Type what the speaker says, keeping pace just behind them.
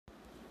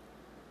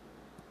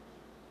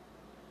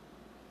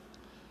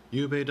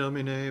Iube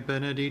Domine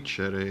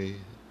benedicere,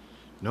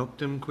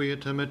 noctem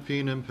quietem et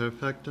finem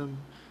perfectum,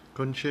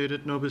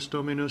 concedit nobis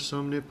Dominus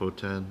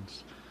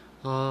omnipotens.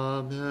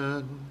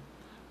 Amen.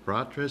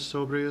 Fratres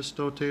sobrius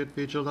dote et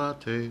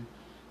vigilate,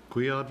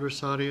 qui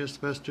adversarius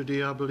vester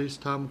diabolis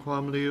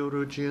tamquam leo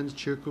rugiens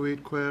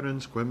circuit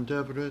querens quem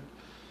deveret,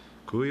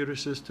 cui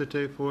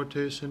resistite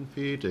fortes in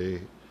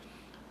fide.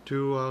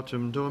 Tu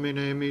autem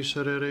Domine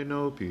miserere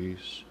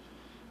nobis.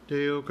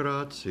 Deo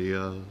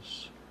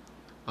gratias.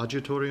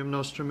 Adjutorium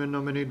nostrum in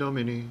nomine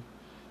Domini,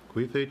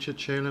 qui fecit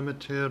caelum et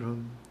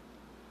terram.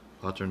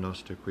 Pater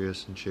noster, qui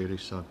es in caeli,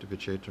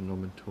 sanctificetur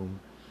nomen tuum,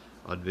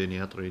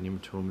 adveniat regnum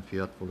tuum,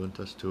 fiat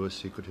voluntas tua,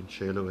 sicut in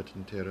caelo et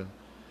in terra.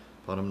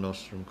 Panem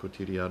nostrum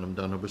quotidianum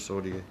da nobis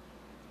hodie,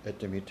 et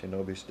dimitte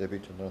nobis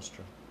debita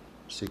nostra,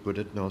 sicut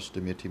et nos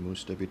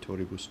dimittimus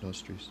debitoribus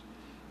nostris,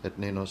 et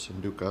ne nos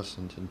inducas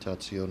in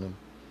tentationem,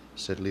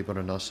 sed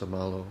libera nos a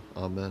malo.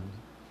 Amen.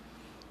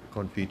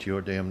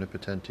 Confiteor Dei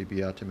omnipotenti,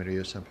 Beata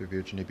Maria, Semper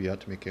Virgine,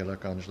 Beata Michael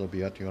Arcangelo,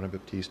 Beata Ioanna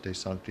Baptiste,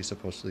 Sanctis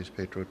Apostolis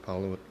Petro et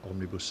Paulo et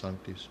omnibus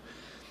sanctis,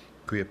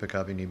 quia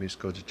peccavi nimis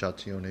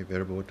cogitatione,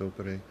 verbo et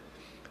opere,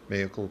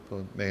 mea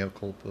culpa,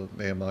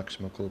 mea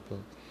maxima culpa,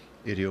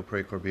 ideo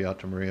precor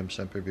Beatum Mariam,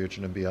 Semper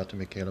Virginem, Beatum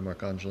Michaelum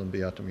Arcangelum,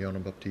 Beatum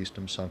Ioannam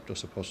Baptistum,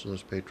 Sanctos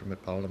Apostolos Petrum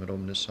et Paulum et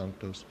omnes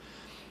sanctos,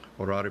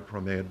 orare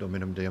pro mea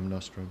Dominum Deum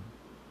nostrum.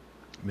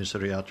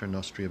 Miseriater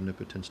nostri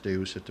omnipotens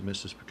Deus et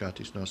demissus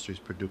peccatis nostris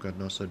perducat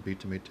nos ad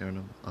vitam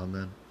aeternam.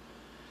 Amen.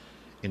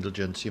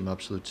 Indulgentiam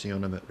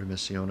absolutionem et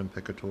remissionem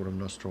peccatorum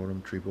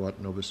nostrorum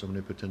tribuat nobis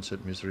omnipotens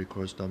et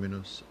misericors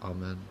Dominus.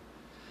 Amen.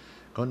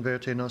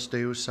 Converte nos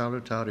Deus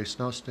salutaris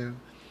noster,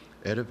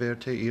 et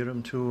averte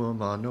iram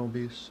tuum a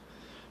nobis.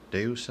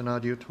 Deus in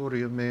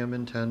adiutorium meam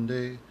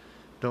intende,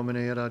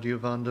 Domine et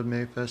adiuvanda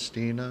me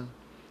festina.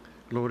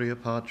 Gloria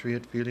Patri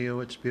et Filio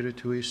et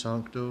Spiritui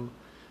Sancto,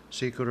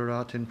 sicut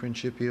erat in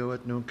principio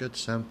et nunc et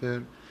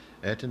semper,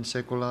 et in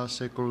saecula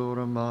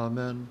saeculorum.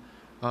 Amen.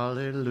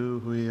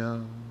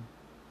 Alleluia.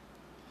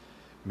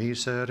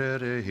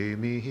 Miserere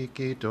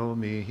mihi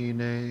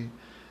Domine,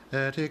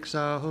 et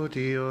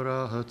exaudi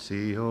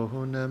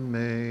orationem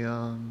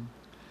meam.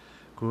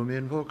 Cum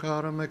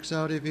invocarum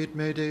exaudivit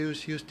me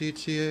Deus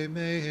justitiae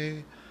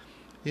meae,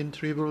 in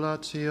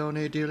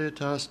tribulatione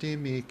diletasti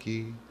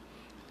mihi.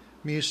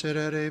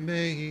 Miserere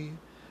mei,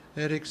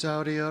 et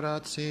exaudi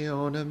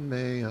orationem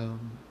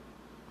meam.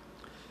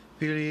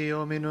 Filii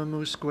hominum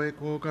usque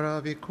quo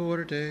gravi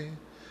corde,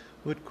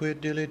 ut quid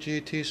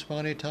diligitis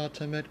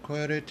vanitatem et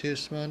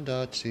queritis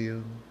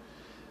mandatium,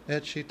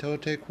 et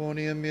citote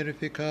quoniam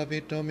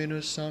mirificavit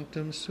Dominus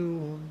sanctum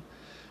suum,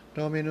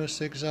 Dominus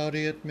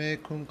exaudiet me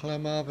cum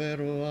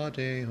clamavero ad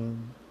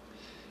eum.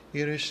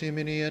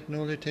 Irresimini et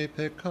nullite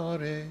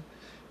peccare,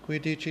 qui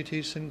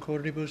dicitis in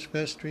cordibus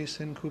vestris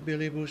in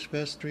cubilibus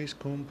vestris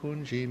cum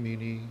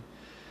pungimini.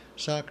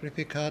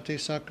 Sacrificate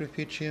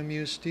sacrificium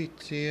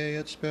justitiae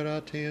et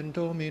sperate in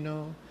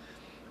Domino,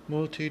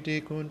 multi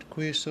dicunt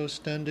qui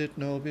sostendit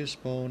nobis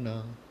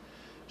bona.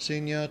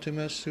 Signatum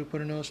est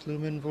super nos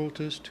lumen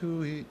vultus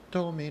tui,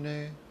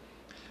 Domine,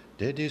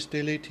 dedis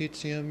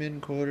deletitiam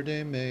in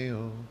corde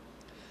meo,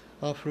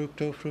 a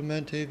fructo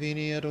frumente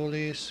vini et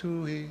olei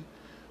sui,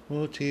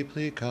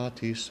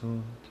 multiplicati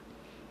sunt.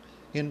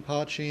 In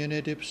pace in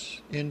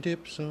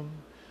dipsum,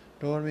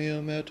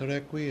 dormium et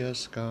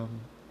requiescam,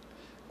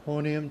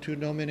 quoniam tu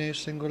Domine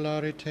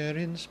singulariter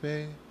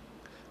inspe,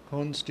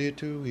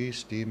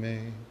 constituisti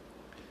me.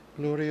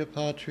 Gloria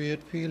Patri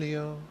et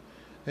Filio,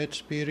 et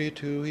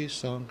Spiritui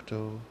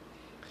Sancto,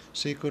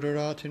 sicut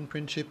erat in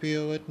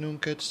principio et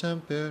nunc et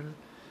semper,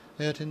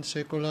 et in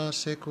saecula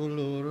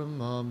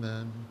saeculorum.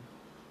 Amen.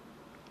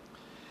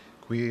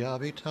 Qui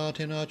habitat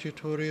in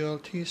adjutorio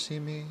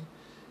altissimi,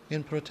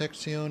 in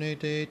protectione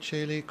Dei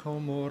celi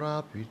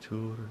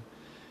comorabitur,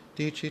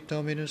 dicit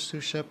Dominus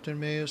susceptor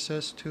meus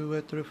est tu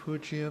et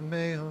refugium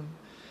meum,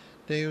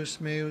 Deus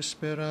meus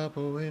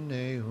sperabo in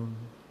eum.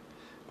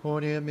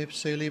 Quoniam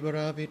ipse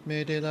liberavit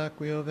me de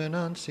laqueo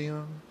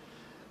venantium,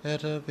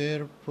 et a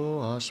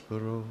verbo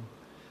aspero,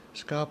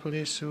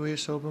 scapulis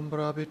suis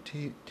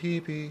obumbrabit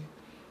tibi,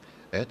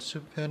 et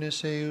sub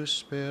penis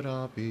eius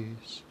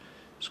sperabis,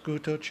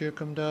 scuto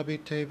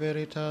circumdabit te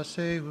veritas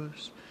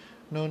eius,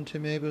 non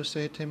timebus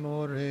et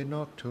timore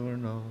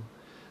nocturno,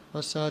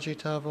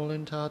 assagita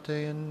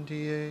voluntate in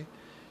die,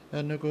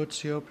 et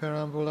negotio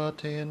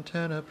perambulate in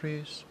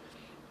tenebris,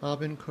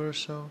 ab in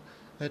curso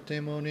et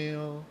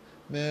demonio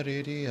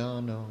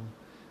meridiano,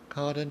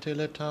 cadent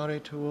illetare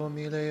tuo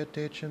mille et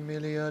decim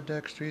millia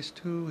dextris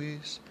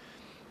tuis,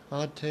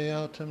 ad te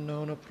autem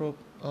non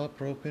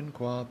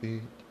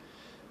appropinquabit,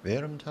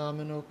 verum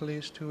tamen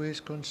oculis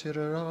tuis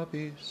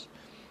considerabis,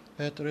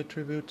 et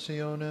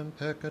retributionem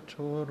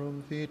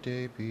peccatorum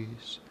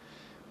videbis.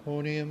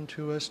 Quoniam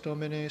tu est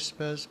Domine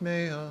spes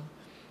mea,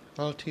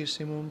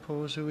 altissimum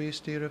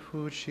posuisti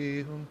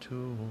refugium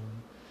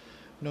tuum,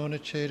 non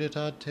accedit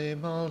ad te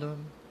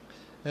malum,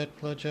 et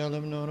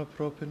flagellum non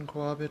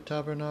appropinquabit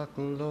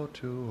tabernaculo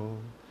tuo.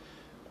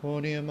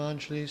 Quoniam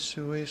angelis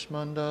suis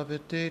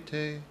mandavit de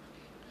te,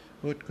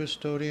 ut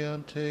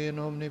custodiante in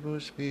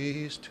omnibus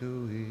viis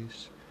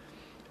tuis,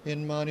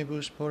 in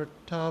manibus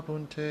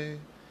portabunte,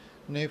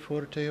 ne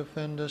forte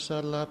offendas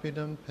ad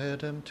lapidem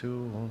pedem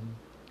tuum,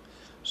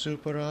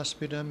 super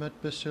aspidem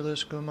et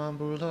basiliscum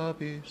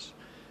ambulabis,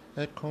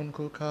 et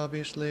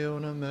conculcabis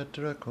leonum et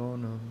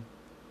draconum.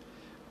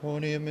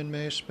 Quoniam in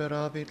me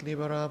speravit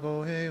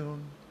liberabo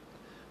eum,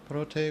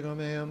 protego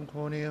meum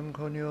quoniam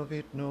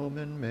coniovit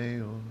nomen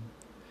meum,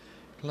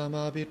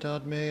 clamabit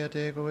ad me et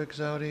ego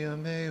exaudia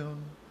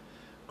meum,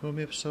 cum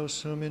ipso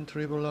sum in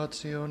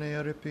tribulatione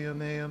eripia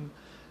meum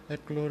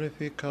et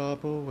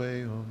glorificabo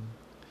eum,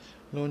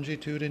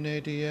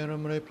 longitudine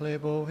dierum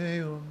replebo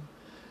eum,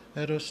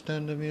 et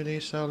ostendum illi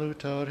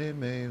salutare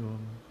meum.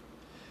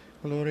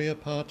 Gloria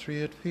Patri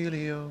et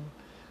Filio,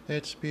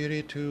 et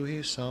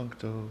Spiritui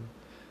Sancto,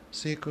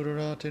 sic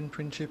erat in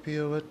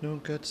principio et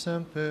nunc et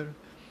semper,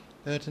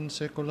 et in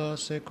saecula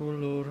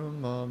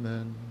saeculorum.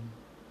 Amen.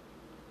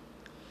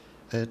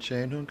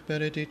 Ecce nunc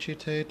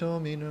benedicite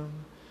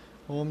Dominum,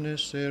 omnes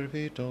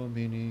servi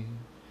Domini,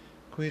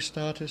 qui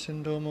statis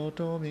in domo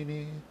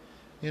Domini,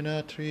 in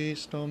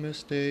atriis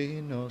domus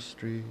Dei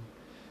nostri,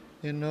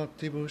 in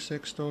noctibus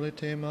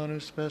extolite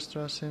manus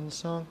vestras in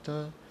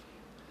sancta,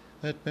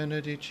 et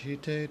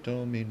benedicite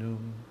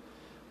Dominum,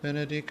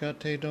 benedicat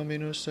te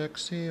Dominus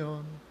ex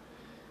Sion,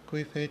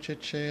 qui fecit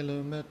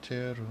caelum et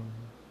terram.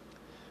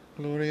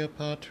 Gloria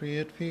Patri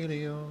et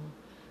Filio,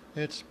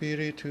 et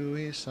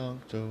Spiritui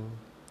Sancto,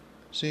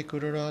 sic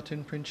erat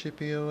in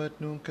principio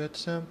et nunc et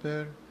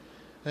semper,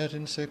 et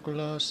in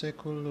saecula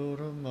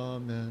saeculorum.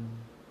 Amen.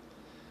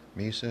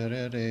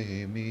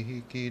 Miserere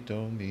mihi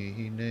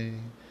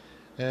Domine,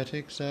 et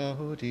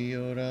exaudi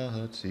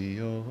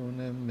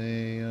orationem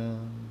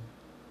meam.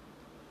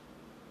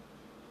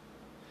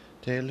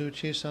 Te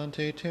lucis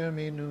ante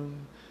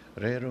terminum,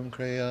 rerum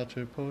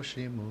creatur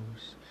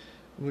poscimus,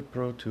 ut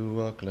pro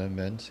tua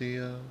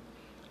clementia,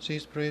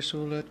 sis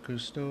presul et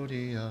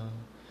custodia,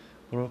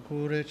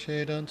 procure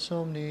cedant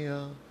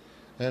somnia,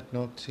 et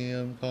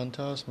noctium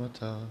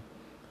phantasmata,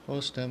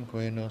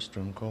 ostemque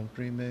nostrum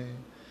comprime,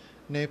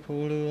 ne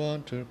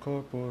polluantur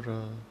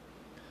corpora,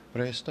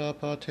 presta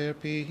pater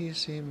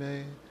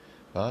pihissime,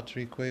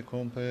 Patrique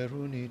comper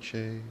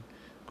unice,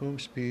 cum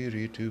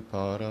spiritu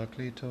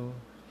paraclito,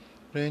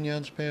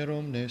 regnans per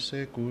omne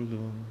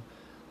saeculum.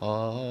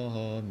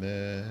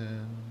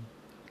 Amen.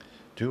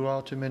 Tu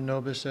autem in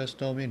nobis est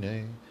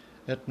Domine,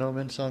 et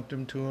nomen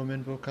sanctum tuum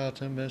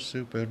invocatum est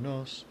super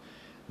nos,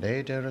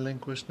 ne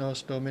derelinquis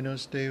nos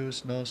Dominus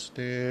Deus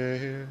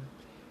noster.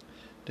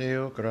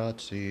 Deo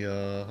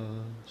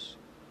gratias.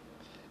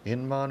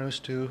 In manus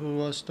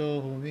tuas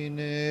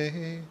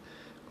Domine,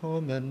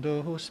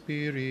 commendo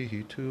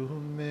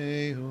spiritum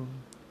meum.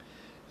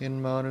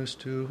 In manus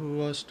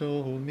tuas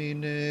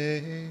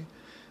Domine,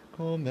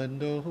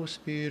 commendo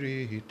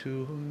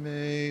spiritum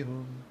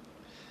meum.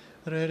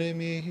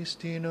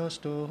 Redemisti nos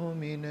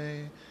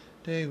Domine,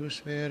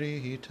 Deus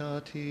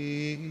veritatis,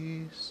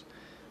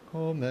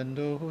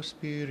 commendo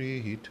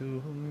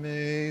spiritum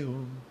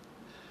meum.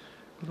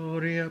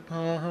 Gloria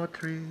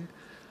Patri,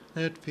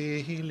 et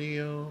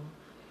Filio,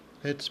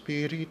 et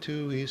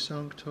Spiritui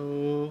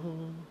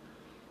Sancto,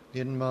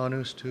 in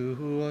manus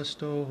tuas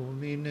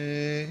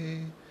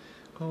Domine,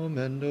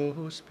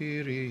 commendo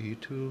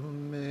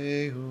spiritum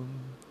meum.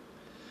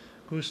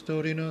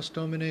 Custodi nos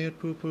Domine et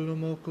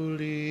pupulum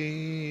oculi,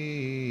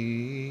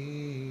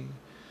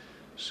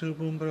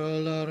 sub umbra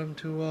alarum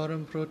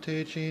tuarum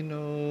protegi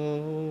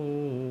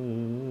nos.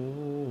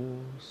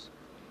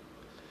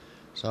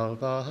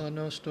 Salva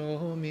nos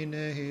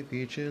Domine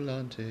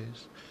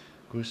vigilantes,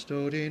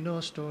 custodi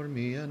nos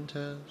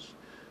dormientes,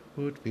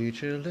 ut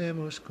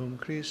vigilemus cum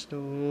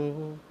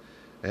Christo,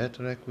 et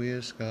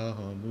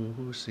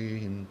requiescamus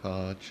in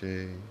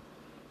pace.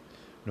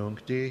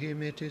 Nunc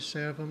dimitis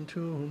servum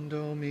tuum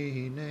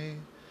Domine,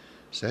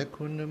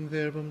 secundum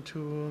verbum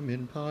tuum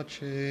in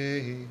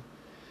pace,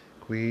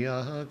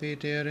 quia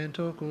viderent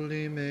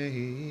oculi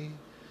mei,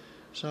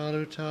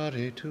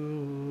 salutare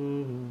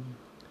tuum,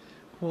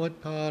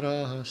 quod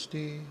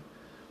parasti,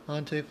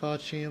 ante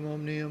faciem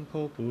omnium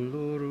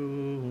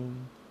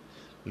populorum,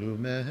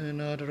 lumen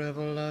ad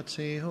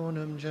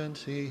revelationem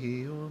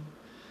gentium,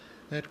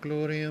 et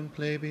gloriam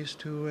plebis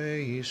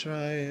tuae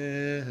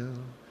Israel.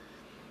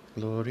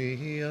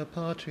 Gloria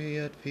Patri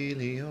et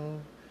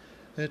Filio,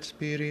 et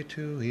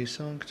Spiritui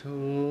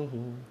Sancto,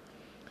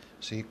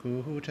 sic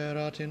ut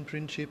erat in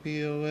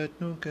principio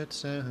et nunc et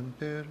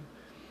semper,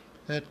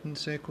 et in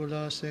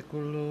saecula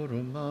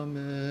saeculorum.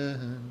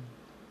 Amen.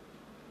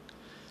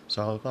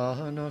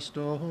 Salva nos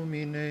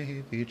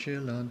Domine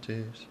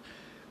vigilantes,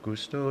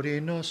 custodi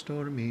nos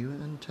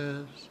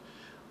dormientes,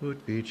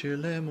 ut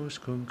vigilemus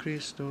cum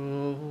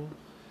Christo,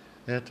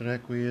 et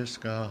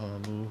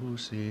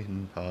requiescamus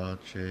in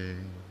pace.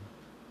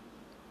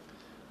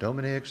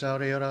 Domine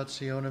exaudi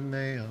orationem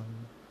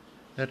meam,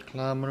 et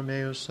clamor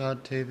meus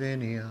ad te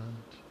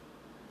veniat.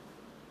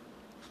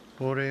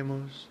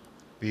 Oremus,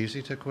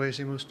 visita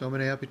quesimus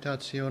Domine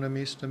habitationem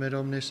istam et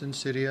omnes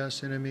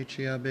insidias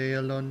inimici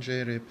abea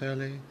longe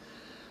repelli,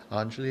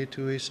 Angeli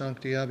tui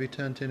sancti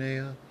habitant in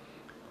ea,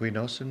 qui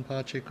nos in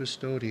pace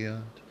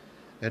custodiat,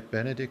 et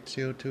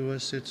benedictio tua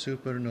sit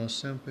super nos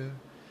semper,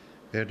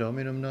 per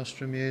Dominum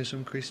nostrum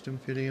Iesum Christum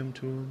Filium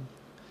tuum,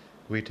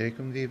 qui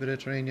tecum vivere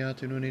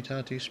regnat in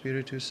unitatis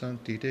Spiritus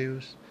Sancti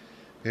Deus,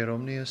 per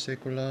omnia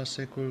saecula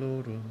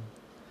saeculorum.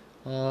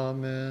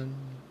 Amen.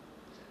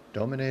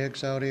 Domine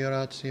exaudi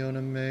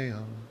orationem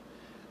meam,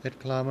 et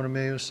clamor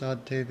meus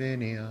ad te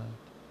veniat.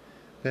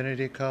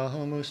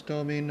 Benedicamus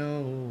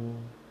Domino,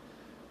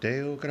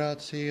 Deo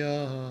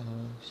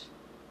gratias.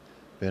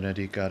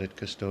 Benedicat et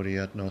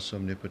custodiat nos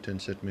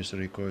omnipotens et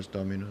misericors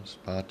Dominus,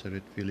 Pater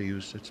et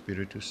Filius et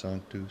Spiritus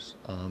Sanctus.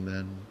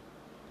 Amen.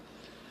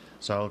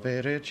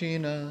 Salve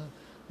Regina,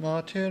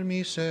 Mater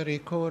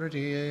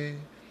misericordiae,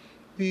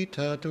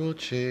 vita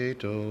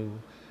dulcedo,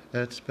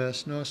 et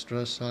spes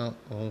nostra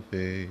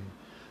salve.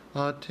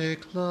 Ad te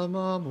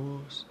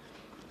clamamus,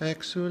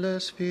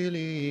 exules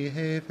filii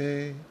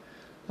Heve,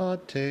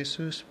 ad te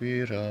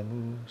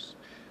suspiramus,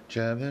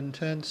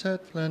 gementens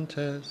et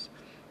flentes,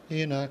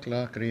 in ac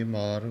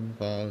lacrimarum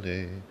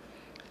vale.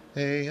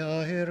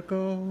 Ea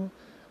ergo,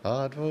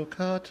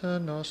 advocata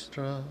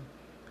nostra,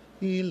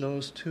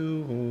 illos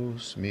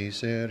tuos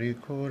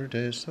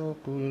misericordes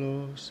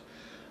oculos,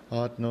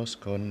 ad nos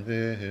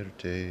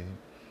converte.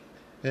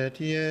 Et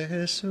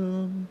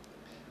Iesum,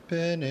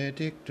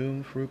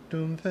 benedictum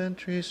fructum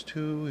ventris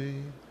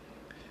tui,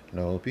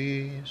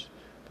 nobis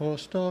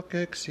post hoc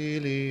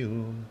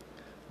exilium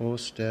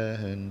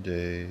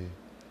ostende.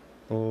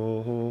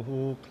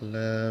 O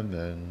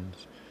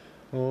clemens,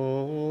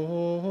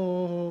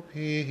 O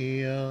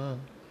pia,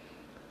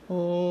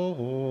 O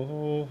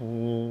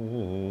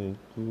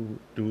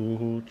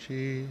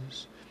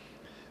dulcis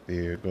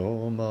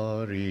Virgo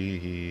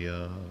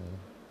Maria.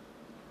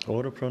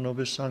 Ora pro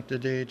nobis sancta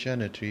Dei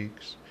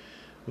Genetrix,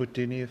 ut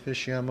digni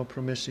officiamo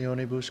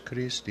promissionibus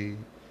Christi.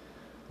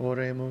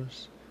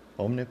 Oremus,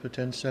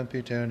 omnipotens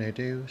sempiterne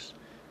Deus,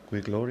 qui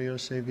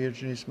gloriose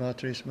Virginis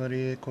Matris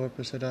Mariae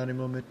corpus et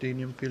animum et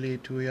dignum Filii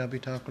Tui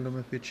habitaculum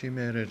officii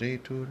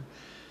mereretur,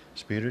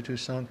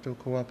 Spiritus Sancto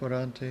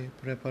cooperante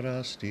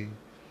preparasti,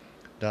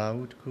 da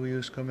ut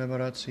cuius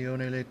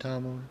commemoratione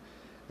letamur,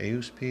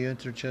 eius pia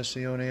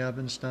intercessione ab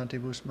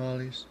instantibus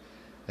malis,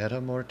 et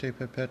a morte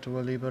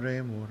perpetua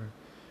liberemur,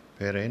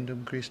 per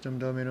endum Christum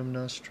Dominum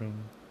nostrum.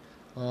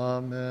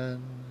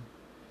 Amen.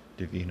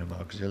 Divinum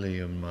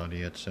auxilium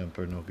mani et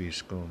semper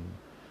nobiscum.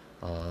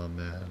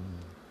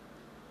 Amen.